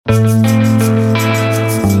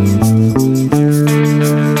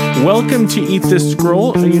Welcome to Eat This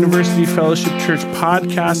Scroll, a University Fellowship Church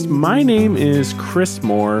podcast. My name is Chris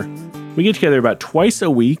Moore. We get together about twice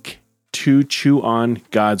a week to chew on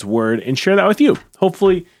God's Word and share that with you.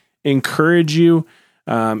 Hopefully encourage you,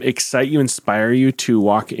 excite you, inspire you to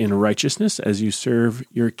walk in righteousness as you serve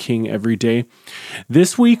your King every day.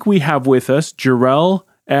 This week we have with us Jarrell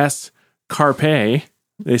S. Carpe.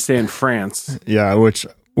 They say in France. Yeah,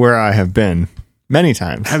 where I have been many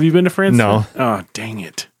times. Have you been to France? No. Oh, dang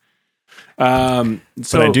it. But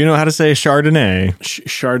I do know how to say Chardonnay.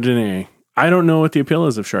 Chardonnay. I don't know what the appeal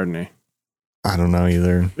is of Chardonnay. I don't know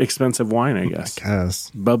either. Expensive wine, I guess. I guess.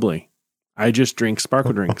 Bubbly. I just drink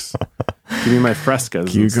sparkle drinks. Give me my Frescas.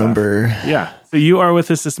 Cucumber. Yeah. So you are with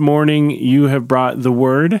us this morning. You have brought the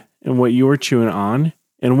Word and what you are chewing on.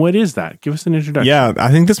 And what is that? Give us an introduction. Yeah, I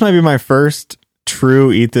think this might be my first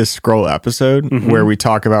true Eat This Scroll episode where we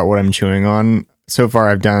talk about what I'm chewing on. So far,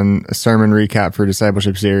 I've done a sermon recap for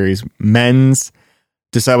discipleship series, men's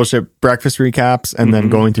discipleship breakfast recaps, and then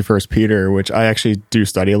going through First Peter, which I actually do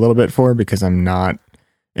study a little bit for because I'm not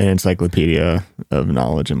an encyclopedia of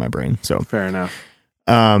knowledge in my brain. So fair enough.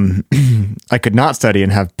 I could not study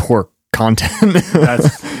and have poor content.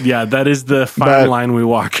 That is the fine line we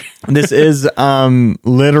walk. This is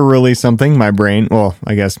literally something my brain, well,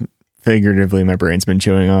 I guess figuratively, my brain's been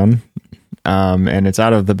chewing on. And it's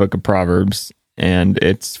out of the book of Proverbs, and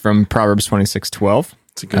it's from Proverbs 26:12.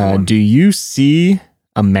 It's a good one. Do you see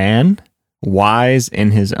a man wise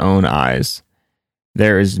in his own eyes?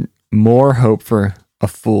 There is more hope for a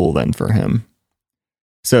fool than for him.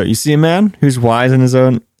 So you see a man who's wise in his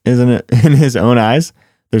own eyes.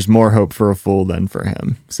 There's more hope for a fool than for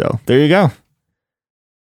him. So there you go.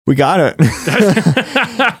 We got it.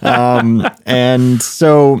 And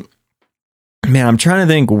so, man, I'm trying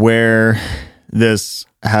to think where this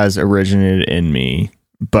has originated in me,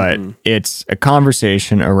 but it's a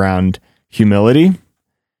conversation around humility,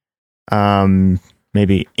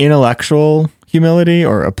 maybe intellectual humility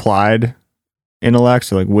or applied intellect.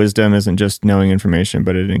 So like wisdom isn't just knowing information,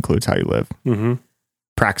 but it includes how you live.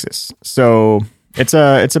 Praxis. So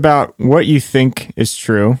it's about what you think is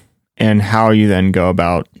true and how you then go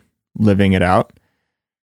about living it out.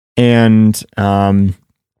 And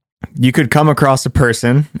you could come across a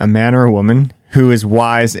person, a man or a woman, who is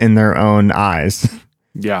wise in their own eyes.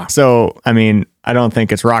 Yeah. So, I mean, I don't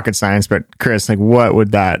think it's rocket science, but Chris, like, what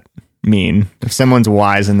would that mean if someone's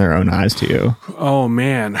wise in their own eyes to you? Oh,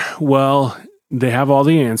 man. Well, they have all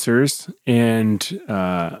the answers, and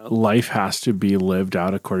life has to be lived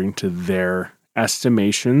out according to their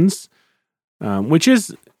estimations, which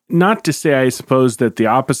is not to say, I suppose, that the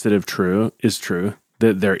opposite of true is true,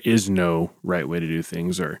 that there is no right way to do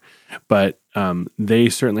things, but they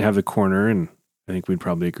certainly have the corner, and I think we'd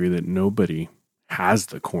probably agree that nobody has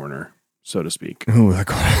the corner, so to speak. Ooh,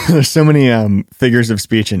 there's so many figures of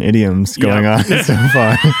speech and idioms going on so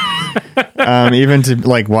far. Even to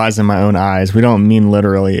like wise in my own eyes, we don't mean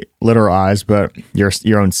literal eyes, but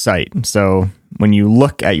your own sight. So when you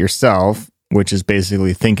look at yourself, which is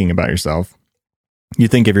basically thinking about yourself, you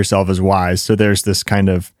think of yourself as wise. So there's this kind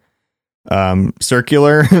of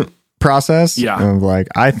circular process of like,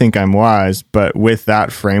 I think I'm wise, but with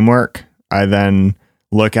that framework, I then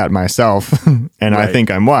look at myself and I think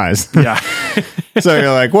I'm wise. Yeah. So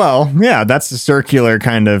you're like, well, yeah, that's a circular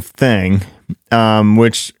kind of thing,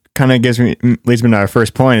 which kind of leads me to our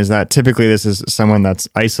first point, is that typically this is someone that's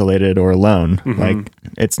isolated or alone. Like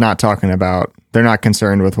it's not talking about, they're not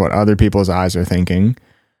concerned with what other people's eyes are thinking.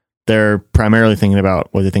 They're primarily thinking about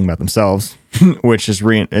what they think about themselves, which is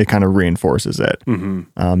it kind of reinforces it.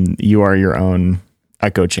 You are your own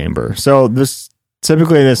echo chamber. So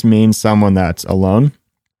typically this means someone that's alone.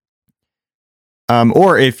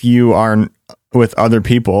 Or if you are with other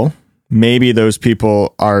people, maybe those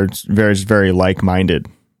people are very, very like-minded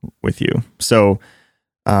with you. So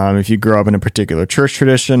if you grow up in a particular church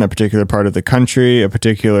tradition, a particular part of the country, a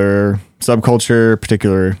particular subculture, a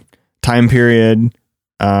particular time period,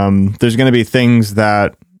 there's going to be things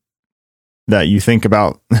that you think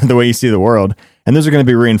about the way you see the world, and those are going to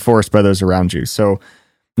be reinforced by those around you. So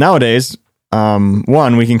nowadays,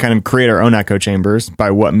 we can kind of create our own echo chambers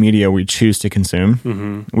by what media we choose to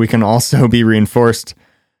consume. We can also be reinforced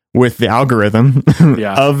with the algorithm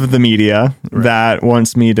of the media that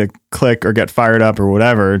wants me to click or get fired up or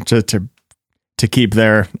whatever to keep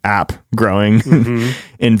their app growing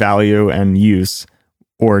in value and use,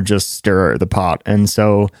 or just stir the pot. And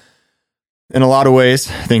so in a lot of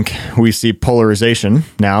ways, I think we see polarization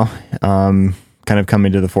now kind of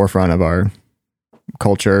coming to the forefront of our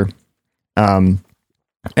culture.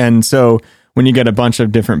 And so when you get a bunch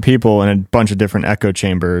of different people and a bunch of different echo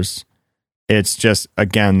chambers, it's just,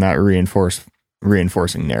 again, that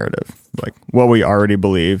reinforcing narrative. Like what we already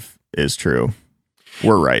believe is true.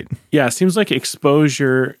 We're right. Yeah, it seems like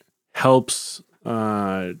exposure helps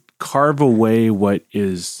carve away what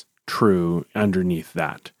is true underneath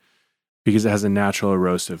that, because it has a natural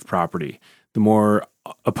erosive property. The more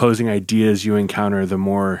opposing ideas you encounter, the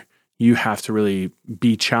more you have to really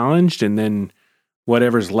be challenged, and then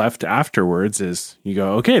whatever's left afterwards is you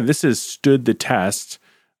go, okay, this has stood the test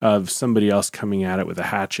of somebody else coming at it with a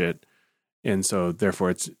hatchet. And so therefore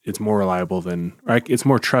it's more reliable than, right? It's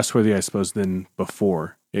more trustworthy, I suppose, than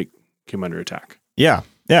before it came under attack. Yeah.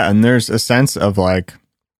 Yeah. And there's a sense of like,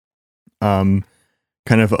 kind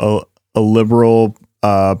of a liberal,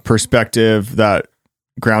 perspective that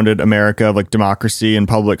grounded America of like democracy and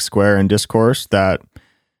public square and discourse, that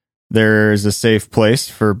there's a safe place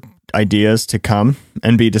for ideas to come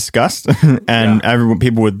and be discussed. And everyone,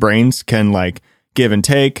 people with brains can like give and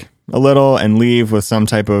take a little and leave with some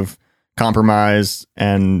type of compromise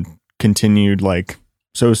and continued like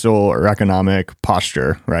social or economic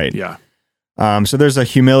posture, right? Yeah. So there's a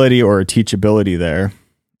humility or a teachability there,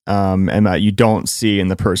 and that you don't see in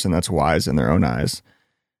the person that's wise in their own eyes.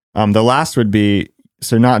 The last would be,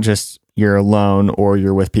 so not just you're alone or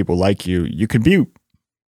you're with people like you, you could be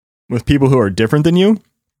with people who are different than you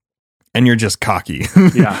and you're just cocky.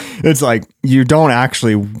 Yeah. It's like you don't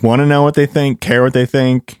actually want to know what they think, care what they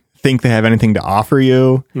think they have anything to offer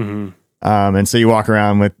you. Mm-hmm. And so you walk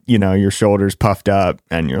around with, you know, your shoulders puffed up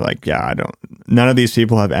and you're like, yeah, none of these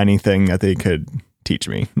people have anything that they could teach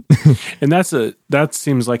me. And that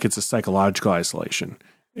seems like it's a psychological isolation.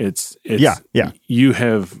 It's yeah. You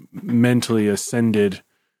have mentally ascended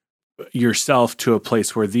yourself to a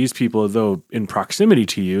place where these people, though in proximity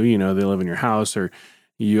to you, you know, they live in your house or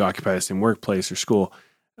you occupy the same workplace or school,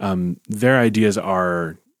 their ideas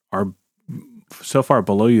are so far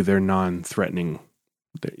below you, they're non-threatening.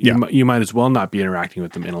 You might as well not be interacting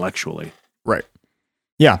with them intellectually. Right.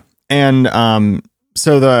 Yeah. And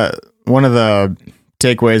so one of the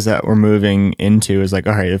takeaways that we're moving into is like,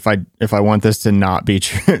 all right, if I want this to not be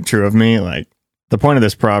true of me, like the point of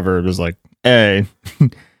this proverb is like, I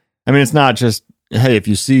mean, it's not just, hey, if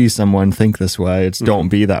you see someone think this way, it's don't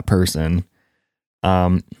be that person.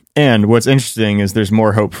 And what's interesting is there's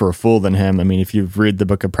more hope for a fool than him. I mean, if you've read the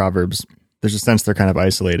book of Proverbs, there's a sense they're kind of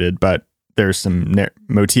isolated, but there's some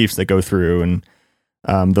motifs that go through, and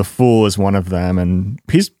the fool is one of them, and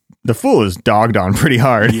the fool is dogged on pretty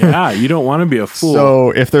hard. Yeah, you don't want to be a fool.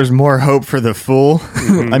 So if there's more hope for the fool,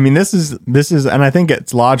 I mean, this is, and I think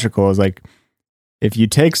it's logical, is like, if you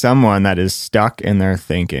take someone that is stuck in their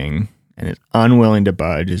thinking and is unwilling to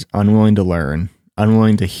budge, is unwilling to learn,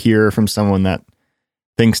 unwilling to hear from someone that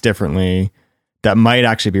thinks differently, that might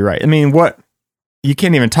actually be right. I mean, you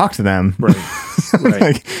can't even talk to them. Right. Right.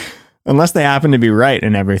 Like, unless they happen to be right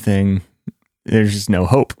and everything, there's just no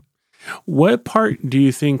hope. What part do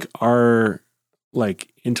you think our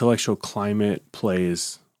like intellectual climate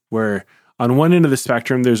plays, where on one end of the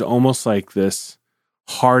spectrum, there's almost like this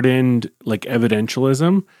hardened like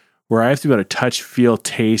evidentialism where I have to be able to touch, feel,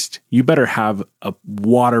 taste. You better have a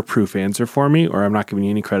waterproof answer for me or I'm not giving you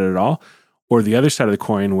any credit at all. Or the other side of the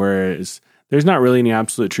coin, whereas there's not really any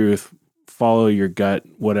absolute truth. Follow your gut.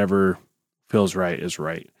 Whatever feels right is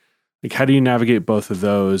right. Like, how do you navigate both of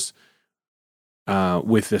those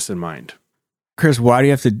with this in mind? Chris, why do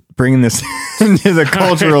you have to bring this into the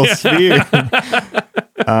cultural sphere?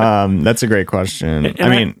 That's a great question.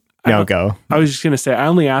 Go. I was just going to say, I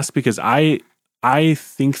only ask because I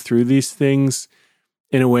think through these things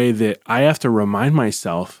in a way that I have to remind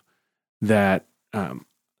myself that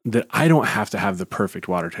that I don't have to have the perfect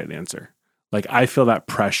watertight answer. Like, I feel that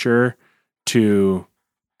pressure to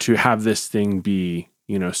have this thing be,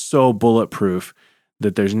 you know, so bulletproof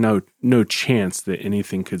that there's no chance that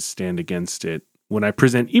anything could stand against it when I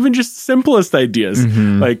present even just simplest ideas.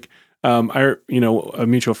 Mm-hmm. Like, a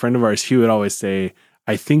mutual friend of ours, he would always say,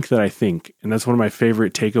 I think that I think. And that's one of my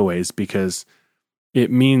favorite takeaways because it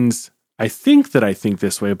means I think that I think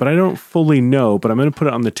this way, but I don't fully know, but I'm going to put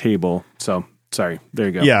it on the table. So sorry, there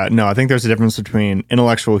you go. Yeah, no, I think there's a difference between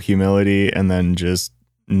intellectual humility and then just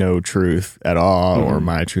no truth at all, or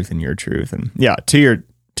my truth and your truth. And yeah, to your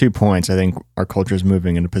 2 points, I think our culture is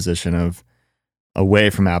moving in a position of away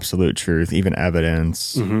from absolute truth, even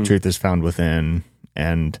evidence. Truth is found within,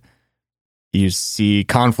 and you see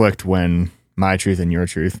conflict when my truth and your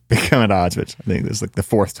truth become at odds, which I think this is like the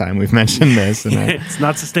 4th time we've mentioned this. And it's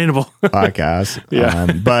not sustainable podcast.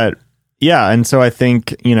 Yeah. But yeah. And so I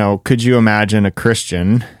think, could you imagine a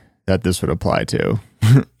Christian that this would apply to,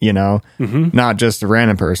 not just a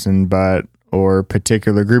random person, but or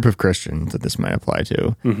particular group of Christians that this might apply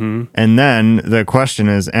to. Mm-hmm. And then the question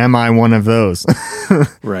is, am I one of those?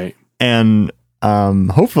 Right. And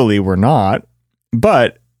hopefully we're not.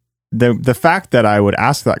 But the fact that I would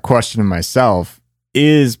ask that question of myself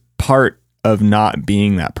is part of not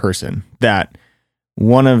being that person. That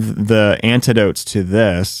one of the antidotes to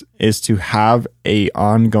this is to have a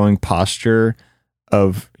ongoing posture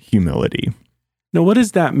of humility. Now, what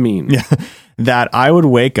does that mean? Yeah, that I would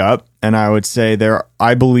wake up and I would say,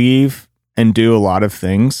 I believe and do a lot of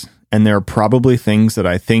things, and there are probably things that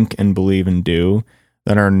I think and believe and do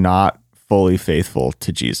that are not fully faithful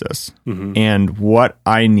to Jesus. Mm-hmm. And what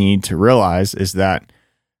I need to realize is that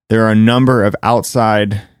there are a number of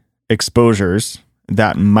outside exposures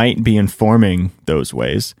that might be informing those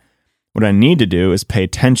ways. What I need to do is pay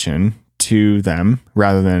attention to them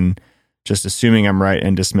rather than just assuming I'm right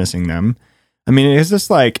and dismissing them. I mean, it's just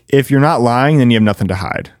like, if you're not lying, then you have nothing to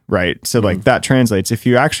hide, right? So like that translates, if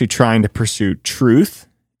you're actually trying to pursue truth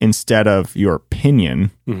instead of your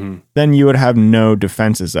opinion, then you would have no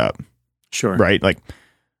defenses up. Sure. Right? Like,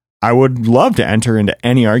 I would love to enter into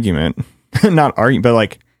any argument, not argue, but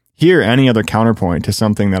like hear any other counterpoint to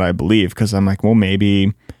something that I believe, because I'm like, well,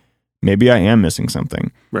 maybe I am missing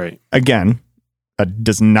something. Right. Again, that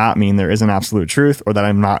does not mean there is an absolute truth, or that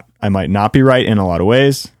I might not be right in a lot of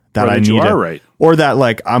ways. That I need you are right, or that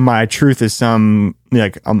like my truth is some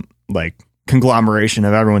like conglomeration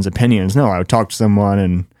of everyone's opinions. No, I would talk to someone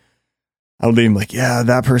and I would leave like, yeah,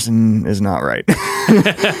 that person is not right,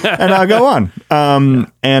 and I'll go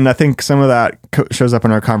on. And I think some of that shows up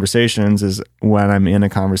in our conversations is when I'm in a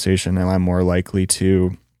conversation, and I'm more likely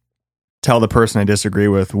to tell the person I disagree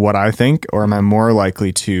with what I think, or am I more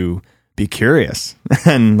likely to be curious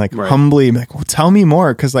and like humbly be like, well, tell me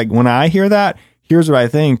more, because like when I hear that, here's what I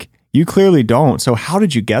think. You clearly don't. So how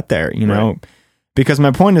did you get there? You know, because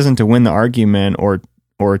my point isn't to win the argument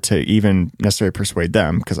or to even necessarily persuade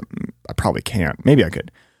them, because I probably can't. Maybe I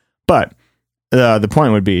could. But the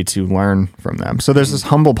point would be to learn from them. So there's this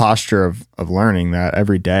humble posture of learning that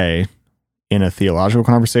every day in a theological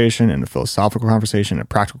conversation, in a philosophical conversation, a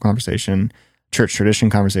practical conversation, church tradition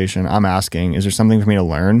conversation, I'm asking, is there something for me to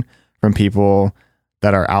learn from people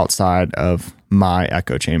that are outside of my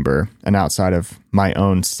echo chamber and outside of my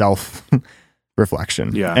own self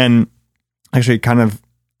reflection? Yeah. And actually, kind of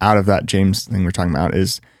out of that James thing we're talking about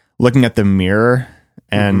is looking at the mirror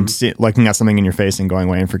and looking at something in your face and going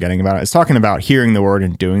away and forgetting about it. It's talking about hearing the word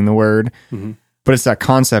and doing the word, but it's that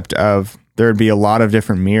concept of there would be a lot of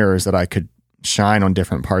different mirrors that I could shine on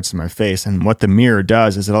different parts of my face. And what the mirror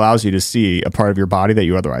does is it allows you to see a part of your body that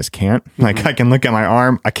you otherwise can't. Like I can look at my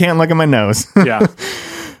arm, I can't look at my nose. Yeah.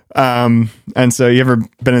 And so you ever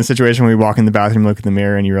been in a situation where you walk in the bathroom, look at the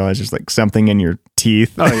mirror, and you realize there's like something in your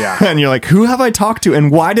teeth? Oh yeah. And you're like, who have I talked to,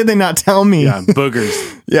 and why did they not tell me? Yeah,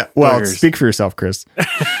 boogers. Yeah. Well, Boogers. Speak for yourself, Chris.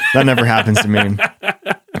 That never happens to me.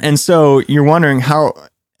 And so you're wondering,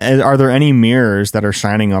 are there any mirrors that are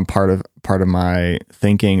shining on part of my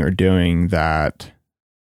thinking or doing that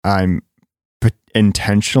I'm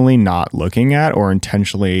intentionally not looking at, or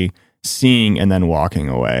intentionally seeing and then walking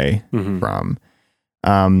away from?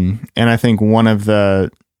 And I think one of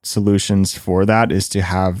the solutions for that is to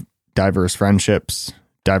have diverse friendships,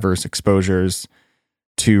 diverse exposures,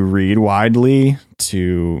 to read widely,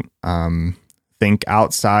 to think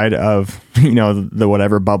outside of, the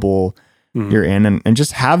whatever bubble you're in, and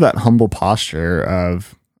just have that humble posture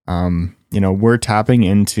of, we're tapping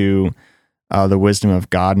into the wisdom of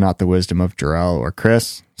God, not the wisdom of Jarrell or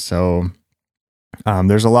Chris. So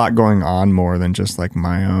there's a lot going on more than just like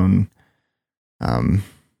my own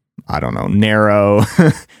narrow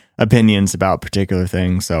opinions about particular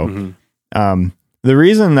things. So, the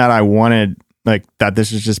reason that I wanted that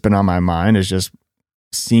this has just been on my mind is just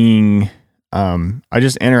seeing, I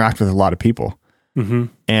just interact with a lot of people,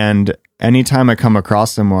 and anytime I come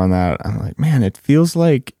across someone that I'm like, man, it feels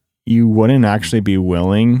like you wouldn't actually be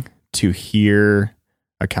willing to hear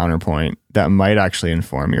a counterpoint that might actually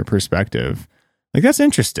inform your perspective. Like, that's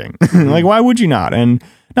interesting. Like, why would you not? And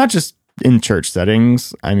not just in church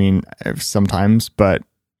settings, I mean, sometimes, but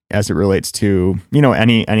as it relates to,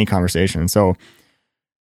 any conversation. So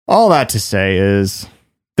all that to say is,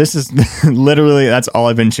 this is literally, that's all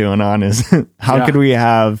I've been chewing on is how could we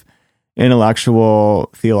have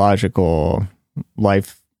intellectual, theological,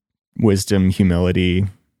 life wisdom, humility,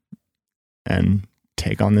 and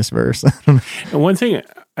take on this verse. And one thing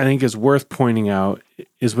I think is worth pointing out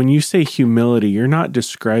is when you say humility, you're not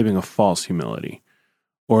describing a false humility.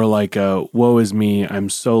 Or like a, woe is me, I'm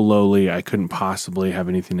so lowly, I couldn't possibly have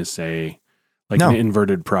anything to say. Like an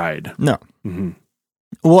inverted pride. No.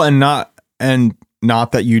 Well, and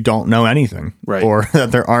not that you don't know anything, Right. or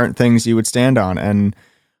that there aren't things you would stand on.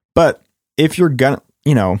 But if you're gonna,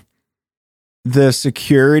 the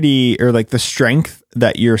security or like the strength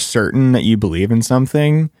that you're certain that you believe in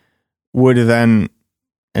something would then,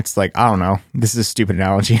 it's like, I don't know, this is a stupid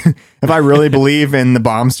analogy. If I really believe in the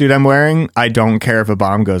bomb suit I'm wearing, I don't care if a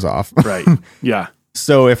bomb goes off. Right. Yeah.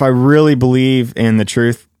 So if I really believe in the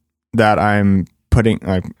truth that I'm putting,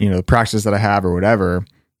 like, the practice that I have or whatever,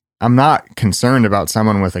 I'm not concerned about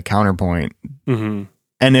someone with a counterpoint. Mm-hmm.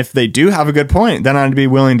 And if they do have a good point, then I'd be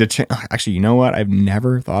willing to change. Actually, you know what? I've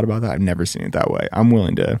never thought about that. I've never seen it that way. I'm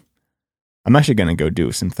actually going to go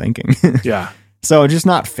do some thinking. Yeah. So just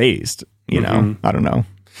not phased, Mm-hmm. I don't know.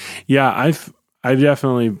 Yeah. I've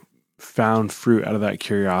definitely found fruit out of that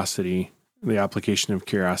curiosity, the application of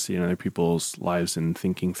curiosity in other people's lives and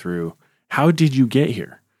thinking through, how did you get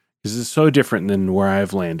here? Because it's so different than where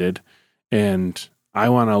I've landed. And I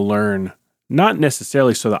want to learn, not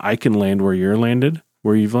necessarily so that I can land where you've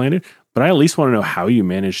landed, but I at least want to know how you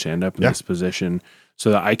managed to end up in this position so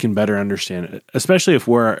that I can better understand it, especially if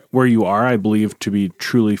where you are, I believe to be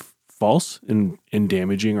truly false and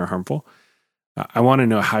damaging or harmful. I want to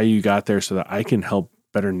know how you got there so that I can help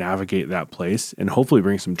better navigate that place and hopefully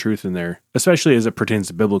bring some truth in there, especially as it pertains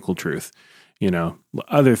to biblical truth.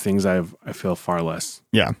 Other things I feel far less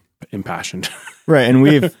impassioned. Right. And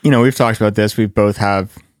we've talked about this. We both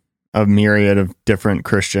have a myriad of different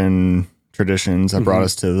Christian traditions that brought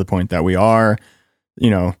us to the point that we are,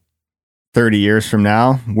 30 years from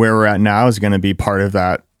now, where we're at now is going to be part of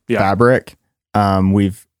that fabric.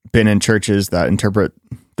 We've been in churches that interpret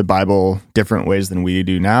the Bible different ways than we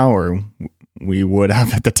do now, or we would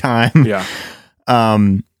have at the time. Yeah.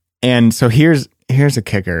 And so here's a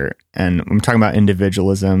kicker, and I'm talking about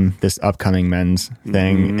individualism. This upcoming men's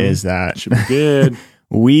thing is that should be good.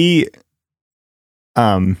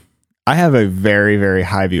 I have a very, very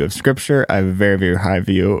high view of Scripture. I have a very, very high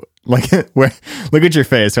view. Look at your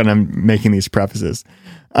face when I'm making these prefaces.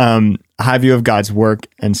 High view of God's work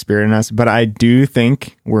and Spirit in us, but I do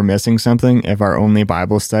think we're missing something if our only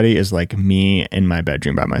Bible study is like me in my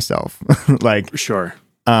bedroom by myself. Sure.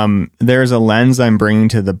 There's a lens I'm bringing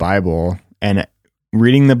to the Bible, and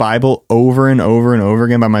reading the Bible over and over and over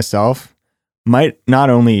again by myself might not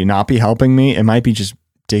only not be helping me, it might be just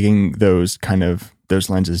digging those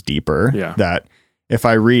lenses deeper. Yeah. That if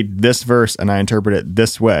I read this verse and I interpret it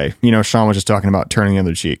this way, Sean was just talking about turning the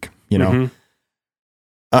other cheek, you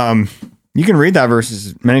can read that verse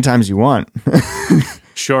as many times as you want.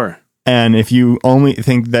 Sure. And if you only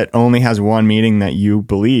think that only has one meaning that you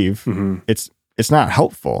believe, it's not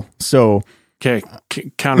helpful. So, okay,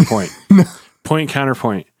 counterpoint.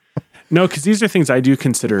 Counterpoint. No, because these are things I do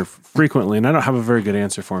consider frequently, and I don't have a very good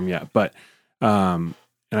answer for them yet. But, and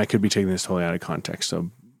I could be taking this totally out of context, so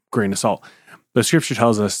grain of salt. But Scripture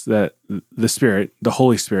tells us that the Spirit, the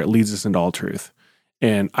Holy Spirit, leads us into all truth.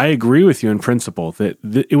 And I agree with you in principle that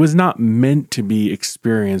it was not meant to be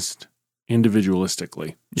experienced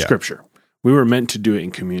individualistically. Yeah. Scripture. We were meant to do it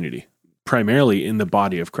in community, primarily in the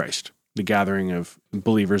body of Christ, the gathering of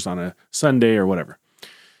believers on a Sunday or whatever.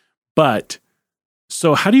 But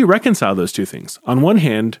so how do you reconcile those two things? On one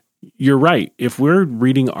hand, you're right. If we're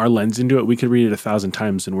reading our lens into it, we could read it 1,000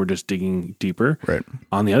 times and we're just digging deeper. Right.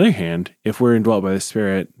 On the other hand, if we're indwelt by the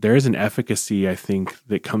Spirit, there is an efficacy, I think,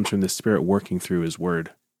 that comes from the Spirit working through His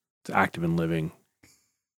Word. It's active and living.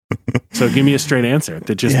 So give me a straight answer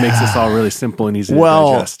that just makes this all really simple and easy to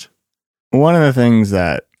digest. One of the things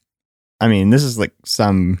that, this is like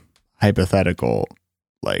some hypothetical,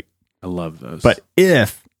 I love those. But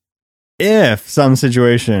if some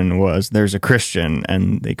situation was there's a Christian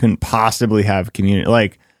and they couldn't possibly have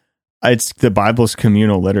community, it's the Bible's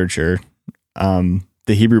communal literature, the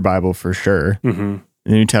Hebrew Bible for sure, the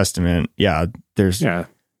New Testament, you have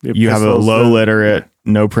a low literate,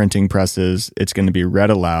 no printing presses. It's going to be read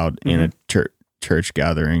aloud in a church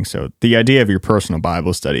gathering. So the idea of your personal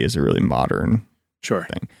Bible study is a really modern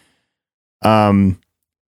thing.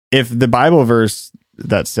 If the Bible verse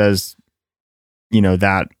that says,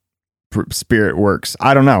 that Spirit works,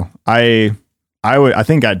 I don't know. I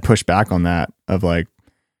think I'd push back on that of I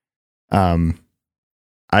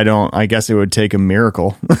guess it would take a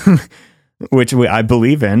miracle, which I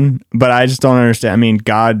believe in, but I just don't understand.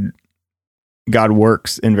 God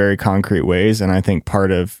works in very concrete ways. And I think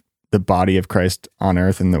part of the body of Christ on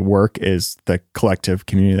earth and the work is the collective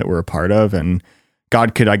community that we're a part of. And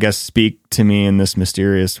God could, I guess, speak to me in this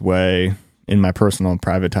mysterious way in my personal and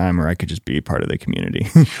private time, or I could just be part of the community.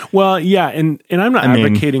 Well, yeah. And I'm not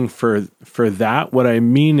advocating for that. What I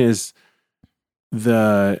mean is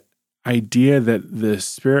the idea that the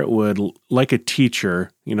Spirit would, like a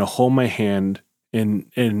teacher, hold my hand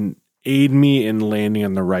and aid me in landing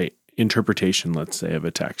on the right interpretation, let's say, of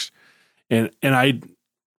a text. And I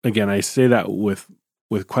say that with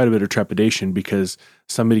quite a bit of trepidation, because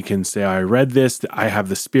somebody can say, I read this, I have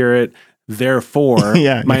the Spirit, therefore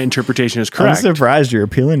my interpretation is correct. I'm surprised you're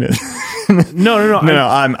appealing to No,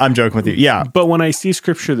 I'm joking with you. Yeah. But when I see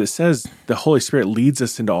scripture that says the Holy Spirit leads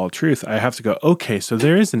us into all truth, I have to go, okay, so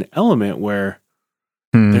there is an element where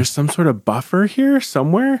there's some sort of buffer here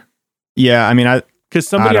somewhere. Yeah. I mean, because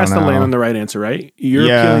somebody has to land on the right answer, right? You're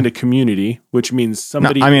appealing to community, which means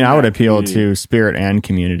somebody. No, I mean, I would appeal to Spirit and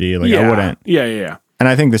community. Like I wouldn't. Yeah. And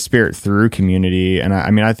I think the Spirit through community. And I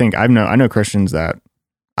know Christians that,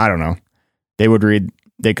 I don't know, they could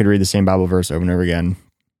read the same Bible verse over and over again.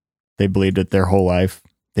 They believed it their whole life.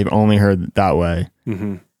 They've only heard it that way.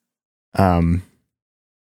 Mm-hmm.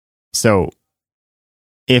 So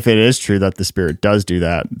if it is true that the Spirit does do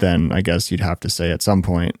that, then I guess you'd have to say at some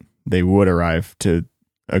point they would arrive to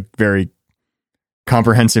a very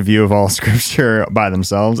comprehensive view of all Scripture by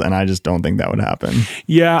themselves, and I just don't think that would happen.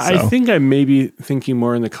 Yeah, so. I think I may be thinking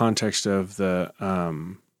more in the context of the, I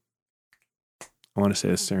want to say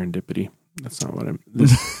the serendipity. That's not what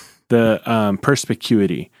the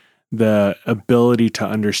perspicuity, the ability to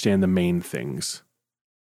understand the main things.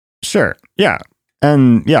 Sure. Yeah.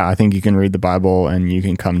 And yeah, I think you can read the Bible and you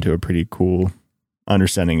can come to a pretty cool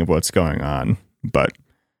understanding of what's going on, but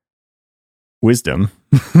wisdom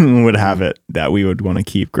would have it that we would want to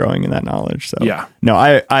keep growing in that knowledge. So yeah, no,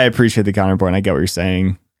 I appreciate the counterpoint. I get what you're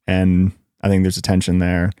saying. And I think there's a tension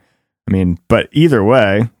there. I mean, but either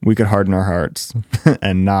way, we could harden our hearts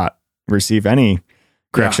and not receive any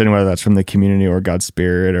correction, whether that's from the community or God's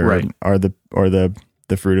Spirit or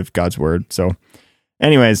the fruit of God's word. So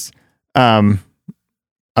anyways, I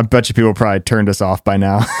bet you people probably turned us off by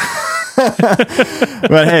now.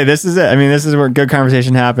 But hey, this is it. I mean, this is where good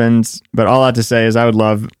conversation happens. But all I have to say is I would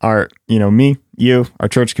love our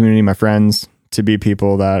church community, my friends, to be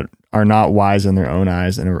people that are not wise in their own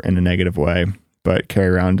eyes in a negative way, but carry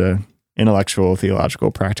around a intellectual,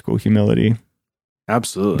 theological, practical humility.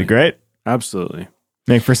 Absolutely. Be great. Absolutely.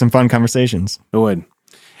 Make for some fun conversations. It would.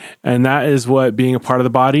 And that is what being a part of the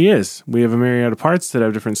body is. We have a myriad of parts that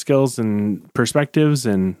have different skills and perspectives,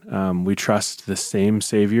 and we trust the same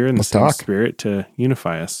Savior and the same Spirit to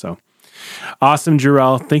unify us. So awesome,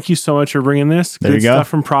 Jarrell. Thank you so much for bringing this. There Good stuff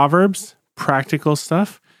from Proverbs, practical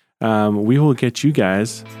stuff. We will get you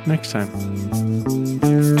guys next time.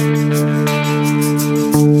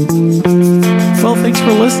 Well, thanks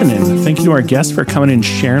for listening. Thank you to our guests for coming and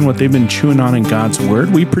sharing what they've been chewing on in God's Word.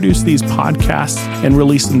 We produce these podcasts and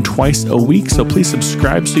release them twice a week, so please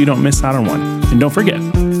subscribe so you don't miss out on one. And don't forget,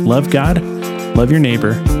 love God, love your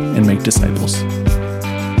neighbor, and make disciples.